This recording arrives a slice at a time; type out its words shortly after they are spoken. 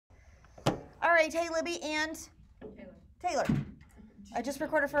great. Hey, Libby and Taylor. I just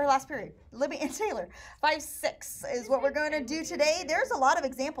recorded for her last period. Libby and Taylor. 5, 6 is what we're going to do today. There's a lot of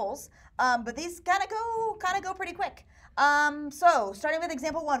examples, but these kind of go pretty quick. So starting with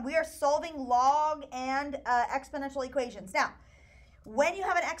example 1, we are solving log and exponential equations. Now, when you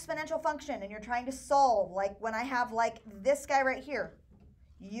have an exponential function and you're trying to solve, like when I have like this guy right here,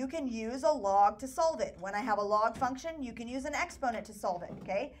 you can use a log to solve it. When I have a log function, you can use an exponent to solve it,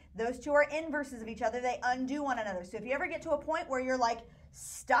 okay? Those two are inverses of each other. They undo one another. So if you ever get to a point where you're like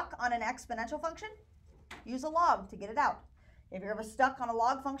stuck on an exponential function, use a log to get it out. If you're ever stuck on a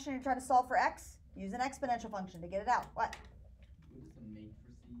log function and you're trying to solve for x, use an exponential function to get it out. What? What is the matrices?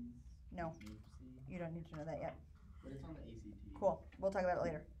 No, you don't need to know that yet. But it's on the ACT. Cool. We'll talk about it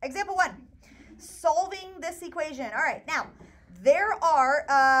later. Example 1, solving this equation. All right, now, there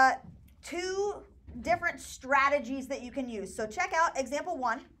are 2 different strategies that you can use. So check out example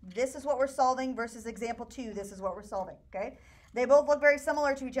 1. This is what we're solving versus example 2. This is what we're solving, okay? They both look very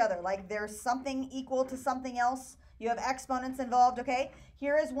similar to each other. Like there's something equal to something else. You have exponents involved, okay?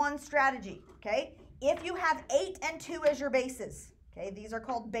 Here is one strategy, okay? If you have 8 and 2 as your bases, okay? These are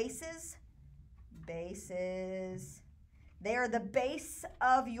called bases. Bases. They are the base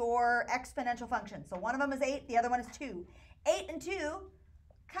of your exponential function. So one of them is 8, the other one is 2. 8 and 2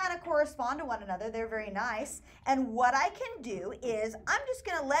 kind of correspond to one another. They're very nice. And what I can do is I'm just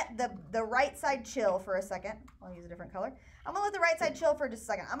going to let the right side chill for a second. I'll use a different color. I'm going to let the right side chill for just a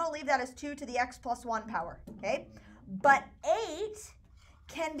second. I'm going to leave that as 2 to the x plus 1 power, okay? But 8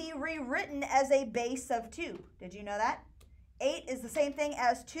 can be rewritten as a base of 2. Did you know that? 8 is the same thing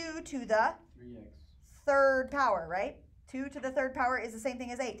as 2 to the 3x. third power, right? 2 to the third power is the same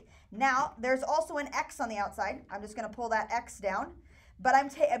thing as 8. Now, there's also an x on the outside. I'm just going to pull that x down. But I'm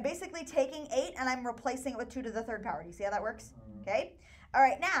basically taking 8 and I'm replacing it with 2 to the third power. Do you see how that works? Okay. All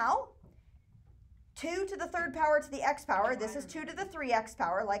right, now, 2 to the third power to the x power. This is 2 to the 3x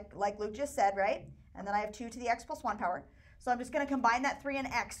power, like Luke just said, right? And then I have 2 to the x plus 1 power. So I'm just going to combine that 3 and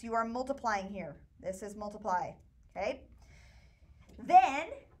x. You are multiplying here. This is multiply, okay? Then,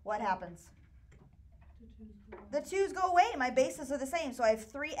 what happens? The 2's go away. My bases are the same. So I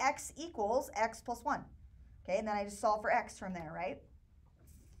have 3x equals x plus 1. Okay, and then I just solve for x from there, right?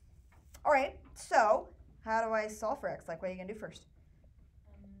 All right, so how do I solve for x? Like, what are you going to do first?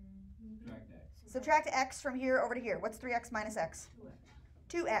 Subtract x. Subtract x from here over to here. What's 3x minus x?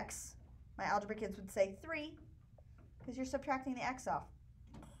 2x. My algebra kids would say 3 because you're subtracting the x off.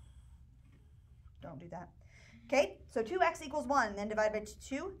 Don't do that. Okay, so 2x equals 1, then divide by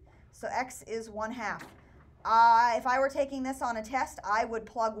 2. So x is 1/2. If I were taking this on a test, I would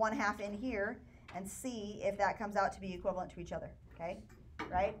plug 1/2 in here and see if that comes out to be equivalent to each other, okay?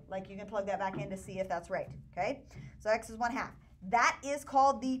 Right? Like you can plug that back in to see if that's right, okay? So x is 1/2. That is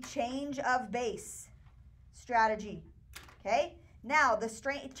called the change of base strategy, okay? Now, the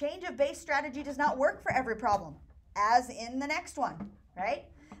change of base strategy does not work for every problem, as in the next one, right?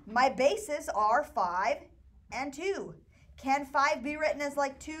 My bases are 5 and 2. Can 5 be written as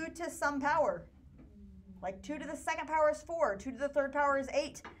like 2 to some power? Like 2 to the second power is 4. 2 to the third power is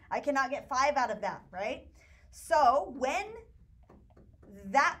 8. I cannot get 5 out of that, right? So when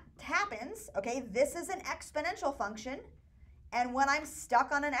that happens, okay, this is an exponential function. And when I'm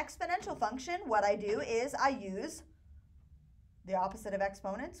stuck on an exponential function, what I do is I use the opposite of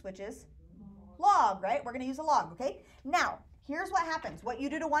exponents, which is log, right? We're going to use a log, okay? Now, here's what happens. What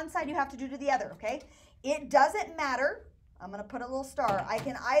you do to one side, you have to do to the other, okay? It doesn't matter. I'm going to put a little star. I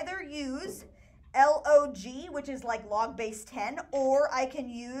can either use log, which is like log base 10, or I can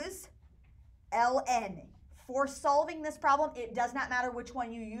use ln. For solving this problem, it does not matter which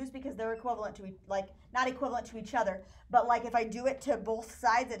one you use because they're equivalent to, like, not equivalent to each other, but like if I do it to both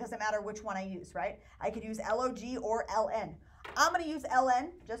sides, it doesn't matter which one I use, right? I could use log or ln. I'm going to use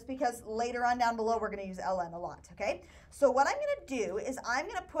ln just because later on down below we're going to use ln a lot, okay? So what I'm going to do is I'm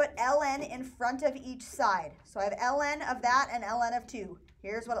going to put ln in front of each side. So I have ln of that and ln of 2.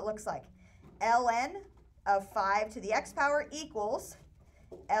 Here's what it looks like. ln of 5 to the x power equals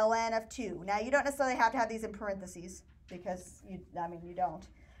ln of 2. Now, you don't necessarily have to have these in parentheses because, you don't.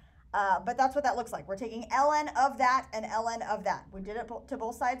 But that's what that looks like. We're taking ln of that and ln of that. We did it to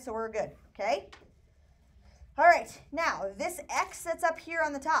both sides, so we're good, okay? All right, now, this x that's up here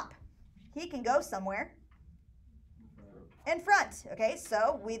on the top, he can go somewhere in front, okay?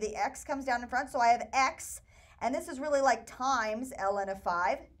 So the x comes down in front, so I have x, and this is really like times ln of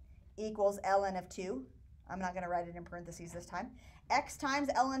 5 equals ln of 2. I'm not going to write it in parentheses this time. X times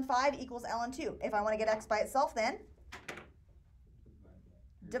ln 5 equals ln 2. If I want to get x by itself, then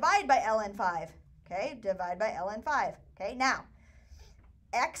divide by ln 5. Okay, divide by ln 5. Okay, now,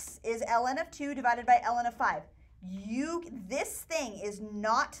 x is ln of 2 divided by ln of 5. This thing is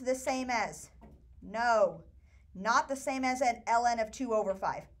not the same as, no, not the same as an ln of 2 over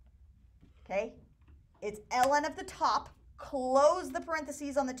 5. Okay? It's ln of the top, close the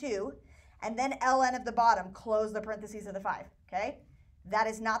parentheses on the 2, and then ln of the bottom, close the parentheses of the 5. Okay? That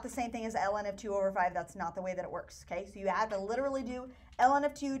is not the same thing as ln of 2 over 5. That's not the way that it works. Okay? So you have to literally do ln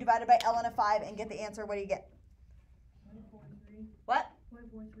of 2 divided by ln of 5 and get the answer. What do you get? 0.43. What?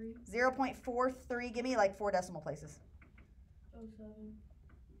 0.43. 0.43. Give me like 4 decimal places.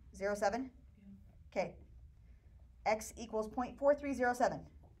 07. 07? Okay. X equals 0.4307.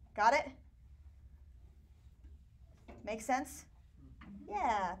 Got it? Make sense?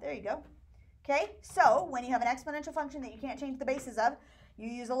 Yeah, there you go. Okay, so when you have an exponential function that you can't change the bases of, you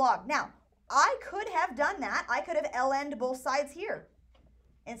use a log. Now, I could have done that. I could have ln'd both sides here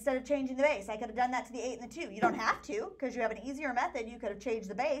instead of changing the base. I could have done that to the 8 and the 2. You don't have to because you have an easier method. You could have changed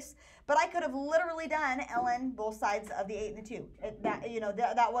the base, but I could have literally done ln both sides of the 8 and the 2.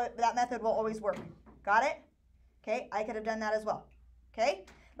 That method will always work. Got it? Okay, I could have done that as well. Okay,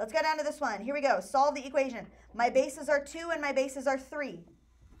 let's go down to this one. Here we go. Solve the equation. My bases are 2 and my bases are 3.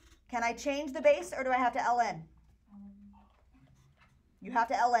 Can I change the base or do I have to ln? You have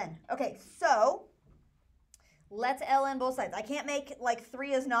to ln. Okay, so let's ln both sides. I can't make like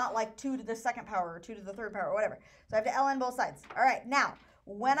 3 is not like 2 to the second power or 2 to the third power or whatever. So I have to ln both sides. All right, now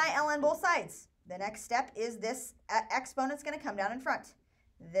when I ln both sides, the next step is this exponent's going to come down in front.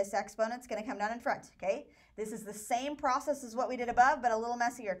 This exponent's going to come down in front, okay? This is the same process as what we did above, but a little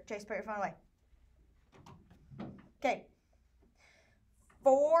messier. Chase, put your phone away. Okay.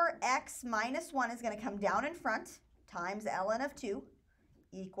 4x minus 1 is going to come down in front times ln of 2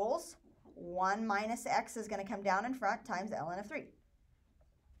 equals 1 minus x is going to come down in front times ln of 3.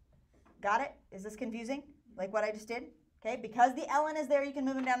 Got it? Is this confusing? Like what I just did? Okay, because the ln is there, you can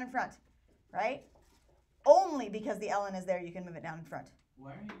move them down in front, right? Only because the ln is there, you can move it down in front.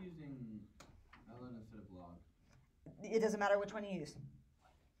 Why are you using ln instead of log? It doesn't matter which one you use.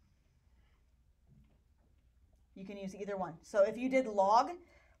 You can use either one. So if you did log,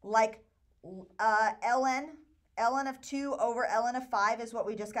 like ln of 2 over ln of 5 is what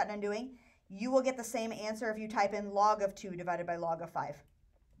we just got done doing, you will get the same answer if you type in log of 2 divided by log of 5.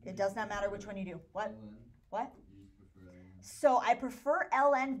 It does not matter which one you do. What? ln? What? You just prefer ln? So I prefer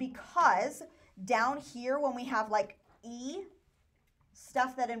ln because down here when we have like e,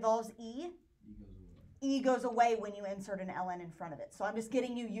 stuff that involves e, E goes away. e goes away when you insert an ln in front of it. So I'm just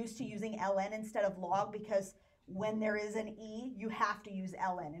getting you used to using ln instead of log because when there is an e, you have to use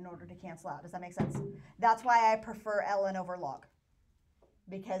ln in order to cancel out. Does that make sense? That's why I prefer ln over log.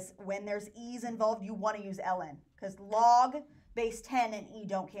 Because when there's e's involved, you want to use ln. Because log, base 10, and e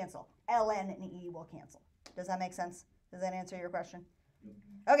don't cancel. ln and e will cancel. Does that make sense? Does that answer your question?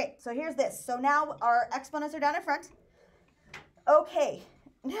 Okay, so here's this. So now our exponents are down in front. Okay,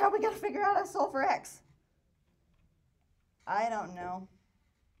 now we got to figure out how to solve for x. I don't know.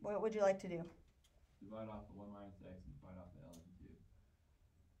 What would you like to do? Divide off the 1 minus x and divide off the ln 2.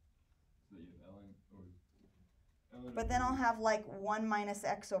 So that you have ln. But then I'll have like 1 minus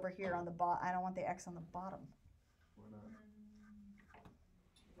x over here on the bottom. I don't want the x on the bottom. Why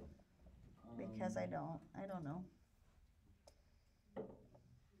not? Because I don't know.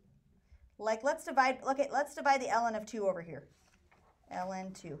 Like let's divide the ln of 2 over here.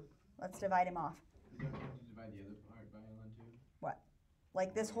 ln 2. Let's divide him off. You don't have to divide the other part by ln too? What?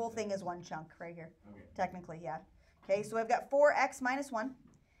 Like this whole thing is one chunk right here. Okay. Technically, yeah. Okay, so I've got 4x minus 1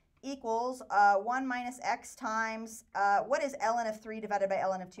 equals 1 minus x times, what is ln of 3 divided by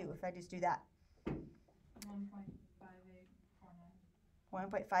ln of 2, if I just do that? 1.5849.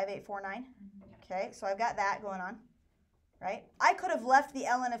 1.5849? Okay, so I've got that going on, right? I could have left the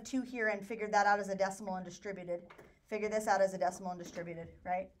ln of 2 here and figured that out as a decimal and distributed. Figure this out as a decimal and distributed,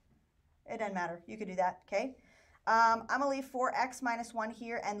 right? It doesn't matter. You could do that, okay? I'm going to leave 4x minus 1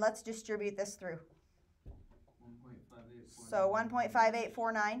 here, and let's distribute this through. 1.5849. So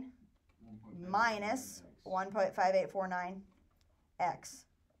 1.5849 minus 1.5849 x,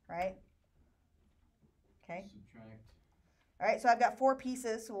 right? Okay. Subtract. All right, so I've got 4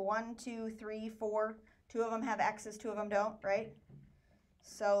 pieces. 1, 2, 3, 4. 2 of them have x's, 2 of them don't, right?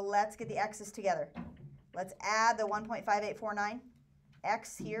 So let's get the x's together. Let's add the 1.5849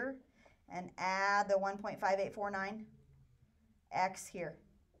 x here and add the 1.5849 x here.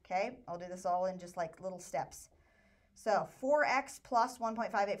 Okay, I'll do this all in just like little steps. So 4x plus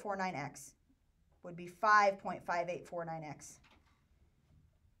 1.5849x would be 5.5849x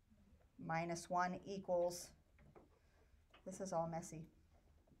minus 1 equals, this is all messy.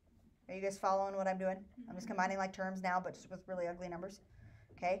 Are you guys following what I'm doing? I'm just combining like terms now, but just with really ugly numbers.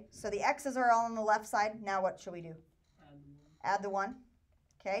 Okay, so the x's are all on the left side. Now what should we do? Add the 1.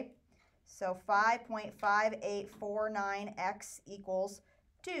 Okay, so 5.5849x equals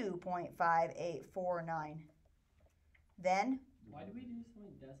 2.5849. Then, Why do we do so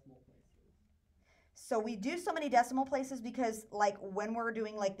many decimal places? so we do so many decimal places because, like, when we're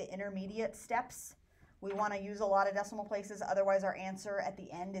doing like the intermediate steps, we want to use a lot of decimal places. Otherwise, our answer at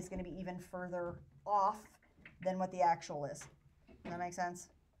the end is going to be even further off than what the actual is. Does that make sense?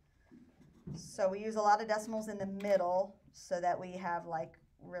 So we use a lot of decimals in the middle so that we have like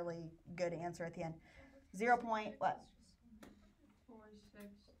really good answer at the end. 0. What?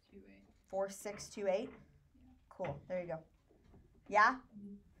 4628. 4628. Cool. There you go. Yeah?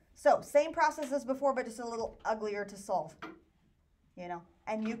 So same process as before, but just a little uglier to solve. You know?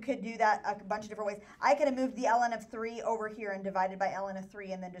 And you could do that a bunch of different ways. I could have moved the ln of 3 over here and divided by ln of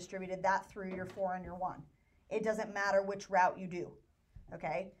 3 and then distributed that through your 4 and your 1. It doesn't matter which route you do.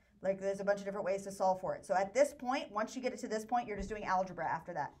 Okay? Like, there's a bunch of different ways to solve for it. So at this point, once you get it to this point, you're just doing algebra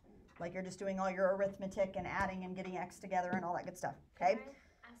after that. Like, you're just doing all your arithmetic and adding and getting x together and all that good stuff. Okay? Can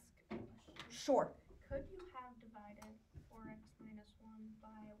I ask a question? Sure. Could you have divided 4x minus 1 by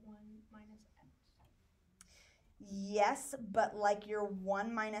 1 minus x? Yes, but like your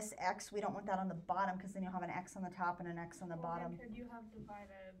 1 minus x, we don't want that on the bottom because then you'll have an x on the top and an x on the bottom. Could you have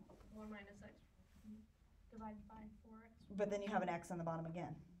divided 1 minus x divided by 4x? But then you have an x on the bottom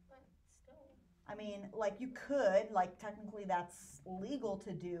again. But still. I mean, like you could, like technically that's legal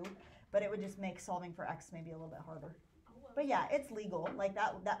to do, but it would just make solving for x maybe a little bit harder. Oh, well. But yeah, it's legal. Like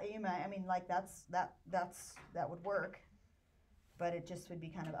that you might, I mean, like that would work, but it just would be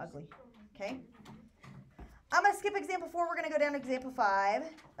kind of ugly. Okay. I'm gonna skip example 4. We're gonna go down to example 5,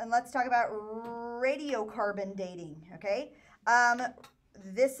 and let's talk about radiocarbon dating. Okay.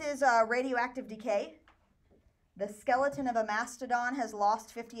 This is radioactive decay. The skeleton of a mastodon has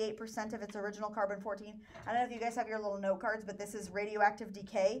lost 58% of its original carbon-14. I don't know if you guys have your little note cards, but this is radioactive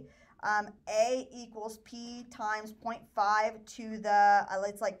decay. A equals P times 0.5 to the,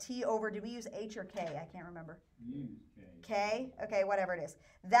 it's like T over, did we use H or K? I can't remember. Use K. K? Okay, whatever it is.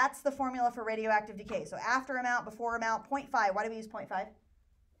 That's the formula for radioactive decay. So after amount, before amount, 0.5. Why do we use 0.5?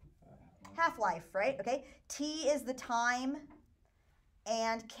 Half-life, right? Okay. T is the time,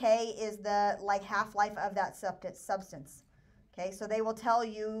 and K is the like half-life of that substance. Okay, so they will tell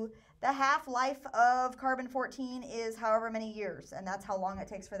you the half-life of carbon-14 is however many years, and that's how long it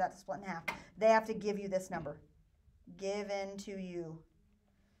takes for that to split in half. They have to give you this number. Given to you.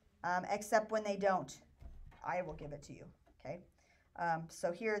 Except when they don't. I will give it to you. Okay.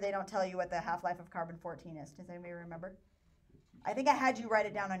 So here they don't tell you what the half-life of carbon-14 is. Does anybody remember? I think I had you write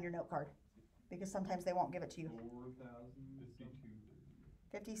it down on your note card because sometimes they won't give it to you.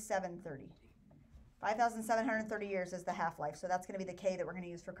 5730. 5,730 years is the half-life, so that's going to be the K that we're going to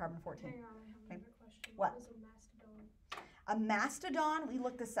use for carbon-14. Hang on, I have another question. What? What is a mastodon? A mastodon, we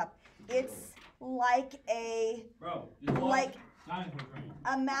looked this up. It's like a, Bro, like, dinosaur train.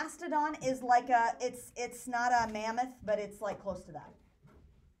 a mastodon is like a, it's not a mammoth, but it's like close to that.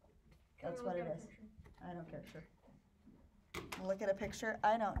 Can That's we what look it at a is. picture? I don't care, sure. Look at a picture.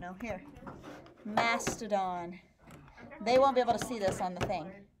 I don't know. Here. Mastodon. They won't be able to see this on the thing.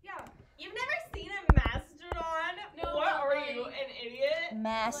 Yeah. You've never seen a mastodon? No, What but, are like- you, an idiot?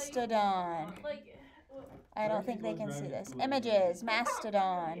 Mastodon. Like, I don't think they can see this. Images.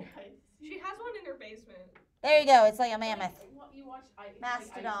 Mastodon. She has one in her basement. There you go. It's like a mammoth. You watch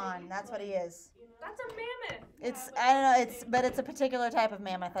Mastodon. That's what he is. That's a mammoth. It's, I don't know, but it's a particular type of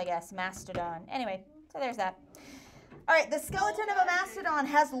mammoth, I guess. Mastodon. Anyway, so there's that. All right, the skeleton of a mastodon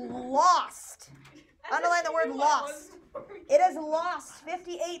has lost. Underline the word lost. It has lost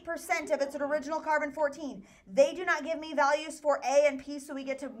 58% of its original carbon-14. They do not give me values for A and P, so we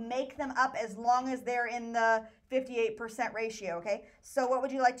get to make them up as long as they're in the 58% ratio, okay? So what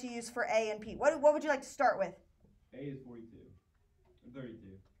would you like to use for A and P? What would you like to start with? A is 42. 32.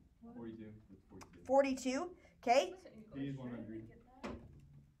 42. It's 42. 42, okay? P is 100.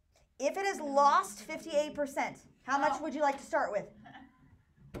 If it has lost 58%, how much would you like to start with?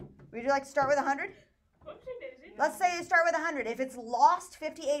 Would you like to start with 100? Whoopsie daisy. Let's say you start with 100. If it's lost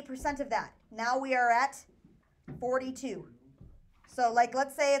 58% of that, now we are at 42. So like,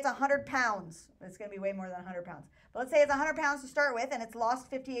 let's say it's 100 pounds. It's going to be way more than 100 pounds. But let's say it's 100 pounds to start with, and it's lost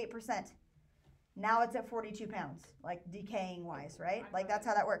 58%. Now it's at 42 pounds, like decaying wise, right? Like that's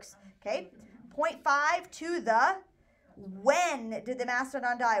how that works. Okay? 0.5 to the, when did the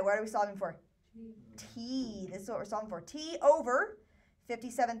mastodon die? What are we solving for? T. This is what we're solving for. T over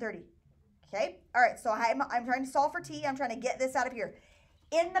 5730. Okay? All right, so I'm trying to solve for T. I'm trying to get this out of here.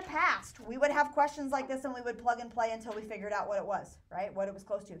 In the past, we would have questions like this and we would plug and play until we figured out what it was, right? What it was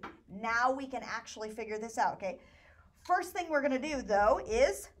close to. Now we can actually figure this out, okay? First thing we're going to do, though,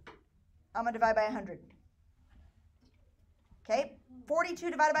 is I'm going to divide by 100. Okay?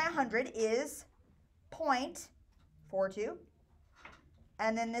 42 divided by 100 is 0.42.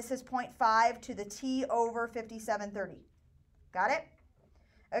 And then this is 0.5 to the t over 5730. Got it?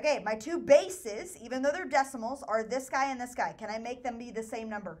 Okay, my two bases, even though they're decimals, are this guy and this guy. Can I make them be the same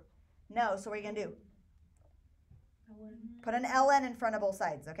number? No, so what are you going to do? Put an ln in front of both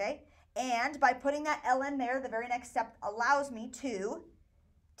sides, okay? And by putting that ln there, the very next step allows me to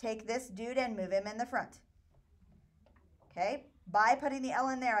take this dude and move him in the front. Okay? By putting the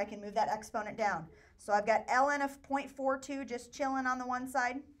ln there, I can move that exponent down. So I've got ln of 0.42 just chilling on the one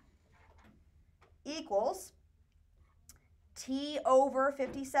side equals t over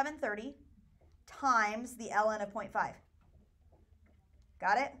 5730 times the ln of 0.5.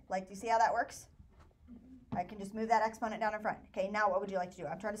 Got it? Like, do you see how that works? I can just move that exponent down in front. Okay, now what would you like to do?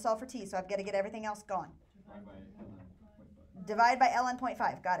 I'm trying to solve for t, so I've got to get everything else gone. Divide by ln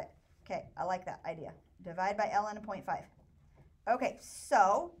 0.5. Got it. Okay, I like that idea. Divide by ln of 0.5. Okay,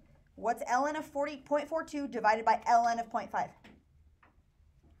 so what's ln of 0.42 divided by ln of 0.5?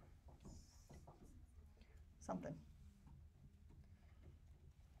 Something.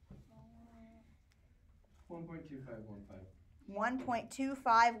 1.2515.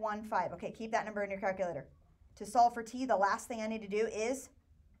 1.2515. Okay, keep that number in your calculator. To solve for t, the last thing I need to do is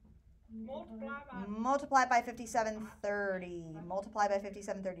multiply by 5730. Multiply by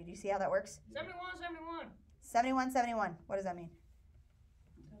 5730. Do you see how that works? 71. 71. What does that mean?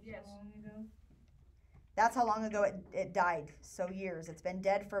 Yes. That's how long ago it died. So years. It's been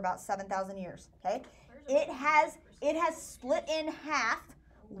dead for about 7,000 years. Okay? It has split in half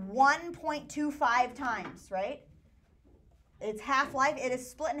 1.25 times, right? Its half-life, it is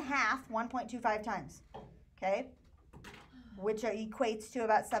split in half 1.25 times. Okay? Which equates to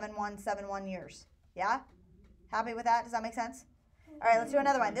about 7171 years. Yeah? Happy with that? Does that make sense? All right, let's do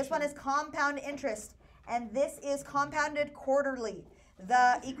another one. This one is compound interest, and this is compounded quarterly.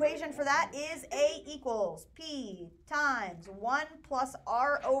 The equation for that is A equals P times 1 plus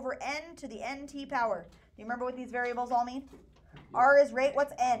R over N to the NT power. Do you remember what these variables all mean? R is rate.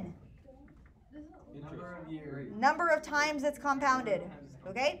 What's N? Number of years. Number of times it's compounded.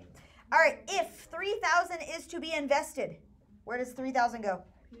 Okay? All right, if 3,000 is to be invested, where does 3,000 go?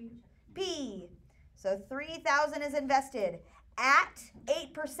 P. So 3,000 is invested at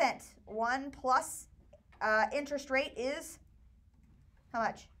 8%. 1 plus interest rate is how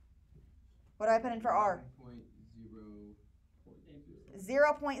much? What do I put in for R?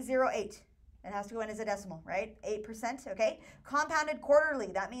 0.08. It has to go in as a decimal, right? 8%, okay? Compounded quarterly,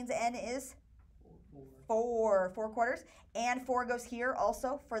 that means N is 4 quarters. And 4 goes here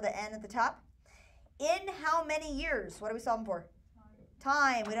also for the N at the top. In how many years? What are we solving for?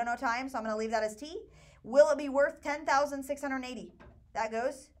 Time. We don't know time, so I'm going to leave that as T. Will it be worth 10,680? That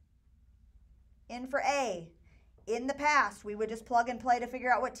goes in for A. In the past, we would just plug and play to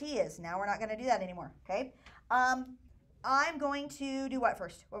figure out what T is. Now we're not going to do that anymore, okay? I'm going to do what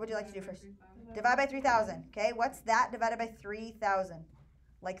first? What would you like to do first? Divide by 3,000, okay? What's that divided by 3,000?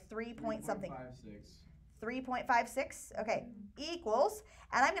 Like 3 point something. 3.56, okay, equals,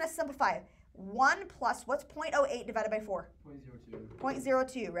 and I'm going to simplify. 1 plus, what's 0.08 divided by 4?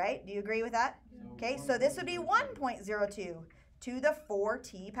 0.02, right? Do you agree with that? Okay, so this would be 1.02 to the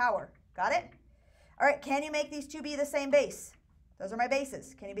 4t power. Got it? All right, can you make these two be the same base? Those are my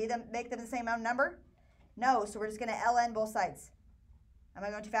bases. Can you make them the same amount of number? No, so we're just going to ln both sides. Am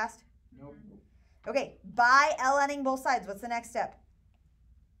I going too fast? Nope. Okay, by lning both sides, what's the next step?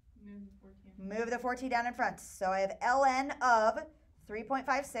 Move the 4t down in front. So I have ln of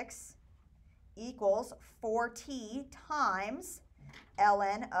 3.56 equals 4t times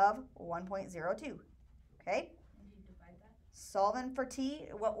ln of 1.02. Okay? Solving for t,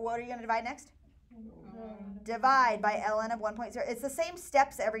 what are you going to divide next? Divide by ln of 1.0. It's the same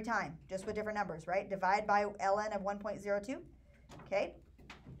steps every time, just with different numbers, right? Divide by ln of 1.02. Okay?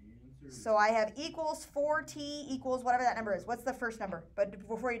 So I have equals 4t equals whatever that number is. What's the first number? But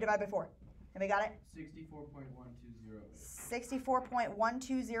before you divide by 4. Anybody got it? 64.1208.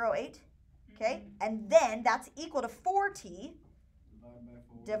 64.1208. Okay? And then that's equal to 4t.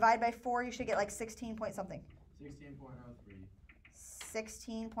 Divide by 4, you should get like 16 point something. 16.03.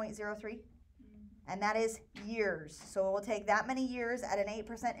 16.03. And that is years. So it will take that many years at an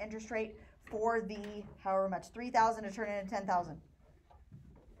 8% interest rate for the however much, 3,000 to turn it into 10,000.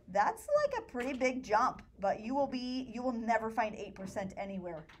 That's like a pretty big jump, but you will never find 8%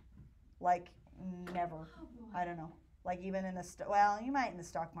 anywhere. Like never. I don't know. Like even in the, well, you might in the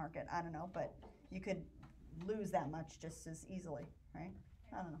stock market, I don't know, but you could lose that much just as easily, right?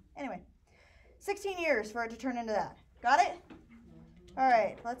 I don't know. Anyway, 16 years for it to turn into that. Got it? All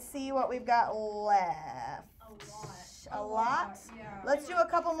right, let's see what we've got left. A lot? Yeah. Let's do a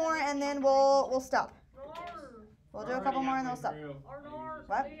couple more and then we'll stop. Nar. We'll do a couple more and then we'll stop. Nar.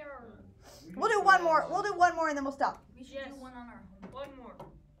 What? Clear. We'll do one more. We'll do one more and then we'll stop. We should do one on our home. One more.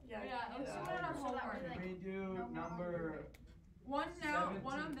 Yeah. let's do do one on our So that homework. way, like, We do no more number One now,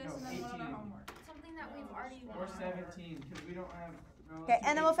 one on 17 this, and then one on our 18. homework. something that we've already or 17 because we don't have. No, Okay, let's do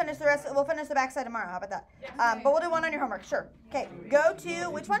and then we'll 18. finish the rest. We'll finish the backside tomorrow. How about that? Yeah. But we'll do one on your homework. Sure. Okay, go to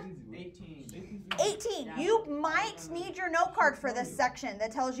which one? 18. 18. You might need your note card for this section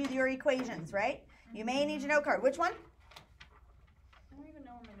that tells you your equations, right? You may need your note card. Which one? I don't even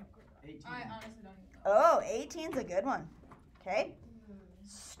know where my note card is. 18. I honestly don't even know. Oh, 18's a good one. Okay.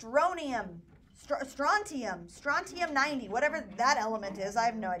 Strontium. Strontium 90, whatever that element is. I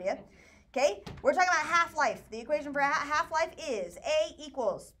have no idea. Okay, we're talking about half-life. The equation for half-life is A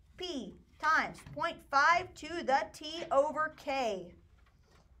equals P times 0.5 to the T over K.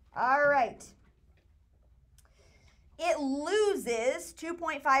 All right. It loses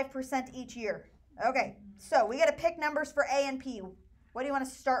 2.5% each year. Okay, so we got to pick numbers for A and P. What do you want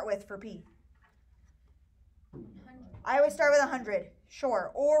to start with for P? I always start with 100,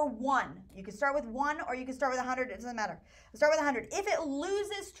 sure, or 1. You can start with 1 or you can start with 100, it doesn't matter. Start with 100. If it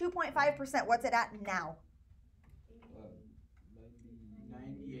loses 2.5%, what's it at now?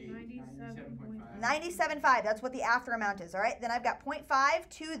 98, 97.5. 97.5, that's what the after amount is, all right? Then I've got 0.5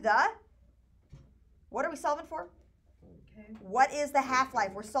 to the, what are we solving for? Okay. What is the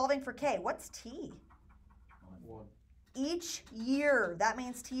half-life? We're solving for K. What's T? 1. Each year, that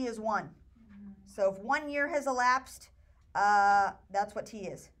means T is 1. So if 1 year has elapsed, that's what T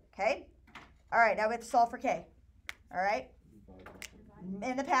is, okay? All right, now we have to solve for K, all right?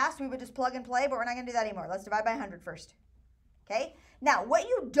 In the past, we would just plug and play, but we're not going to do that anymore. Let's divide by 100 first, okay? Now, what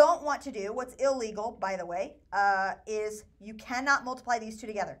you don't want to do, what's illegal, by the way, is you cannot multiply these two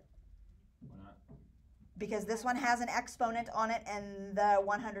together Why not? because this one has an exponent on it and the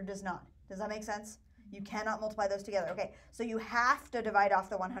 100 does not. Does that make sense? You cannot multiply those together. Okay, so you have to divide off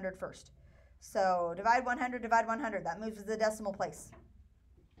the 100 first. So divide 100, divide 100. That moves to the decimal place.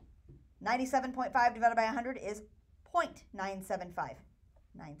 97.5 divided by 100 is 0.975.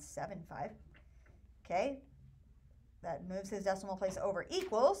 975. Okay. That moves his decimal place over.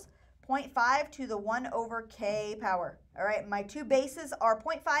 Equals 0.5 to the 1 over k power. All right, my two bases are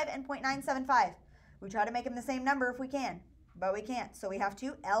 0.5 and 0.975. We try to make them the same number if we can, but we can't. So we have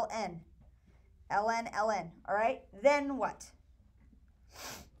to ln. ln, ln. All right, then what?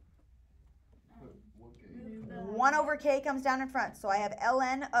 1 over k comes down in front. So I have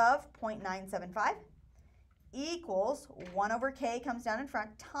ln of 0.975 equals 1 over k comes down in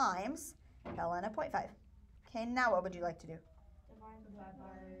front times ln of 0.5. Okay, now what would you like to do?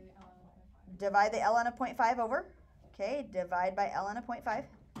 Divide the ln of 0.5 over. Okay, divide by ln of 0.5.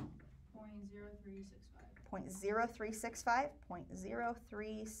 0.0365.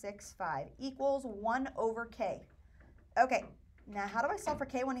 0.0365 equals 1 over k. Okay, now how do I solve for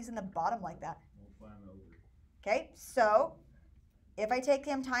k when he's in the bottom like that? Okay, so if I take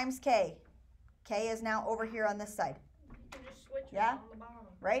him times k, k is now over here on this side. You can just switch it Yeah? on the bottom.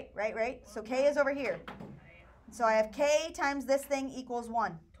 Right. So k is over here. So I have k times this thing equals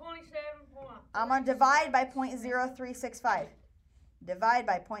 1. 27 point. I'm going to divide by 0.0365. Divide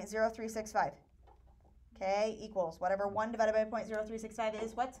by 0.0365. Okay, equals whatever 1 divided by 0.0365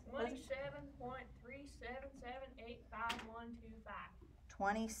 is what? 27.37785125.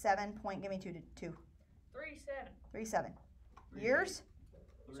 27 point, give me 2. 37. 37. Years?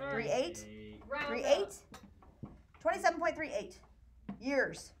 Sorry. 38? Round 38? 27.38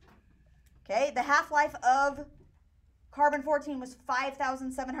 years. Okay, the half-life of carbon-14 was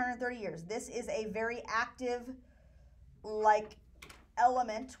 5,730 years. This is a very active, like,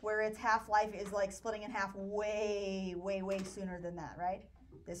 element where its half-life is like splitting in half way sooner than that, right?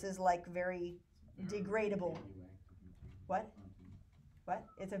 This is like very degradable. What? What?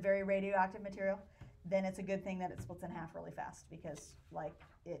 It's a very radioactive material. Then it's a good thing that it splits in half really fast because like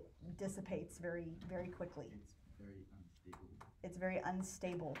it dissipates very quickly. It's very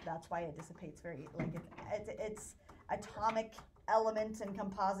unstable. That's why it dissipates very like it's atomic elements and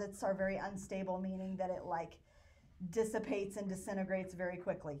composites are very unstable, meaning that it like dissipates and disintegrates very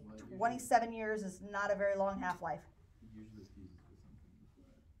quickly. 27 years is not a very long half-life.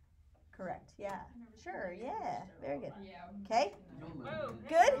 Correct. Yeah. Sure. Yeah. Very good. Yeah. Okay. Oh,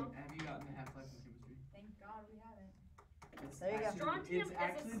 Good? Have you gotten the half-life in chemistry? Thank God we haven't. It's There you go. Strontium It's is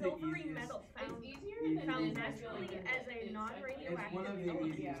actually a the silvery easiest- metal found, It found is naturally actually- as a It's one of non-radioactive the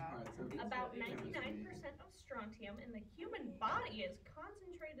element. easiest parts of About chemistry. 99% of strontium in the human body is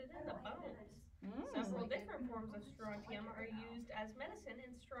concentrated in the bones. Mm. Several different forms of strontium are used as medicine,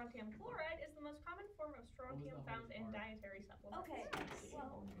 and strontium chloride is the most common form of strontium found in dietary supplements. Okay,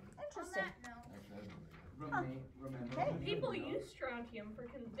 well, on Interesting. that note, Remember? People use strontium for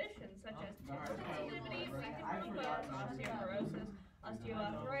conditions such as tissue sensitivity, weakened bones, osteoporosis,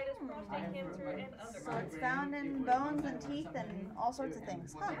 osteoarthritis, prostate cancer, and other So it's found in bones and teeth and all sorts of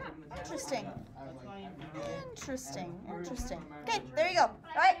things. Huh. Interesting. Interesting. Interesting. Okay, there you go. All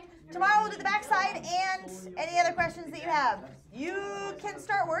right. Tomorrow we'll do the backside and any other questions that you have. You can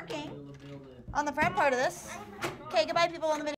start working on the front part of this. Okay, goodbye, people on the video.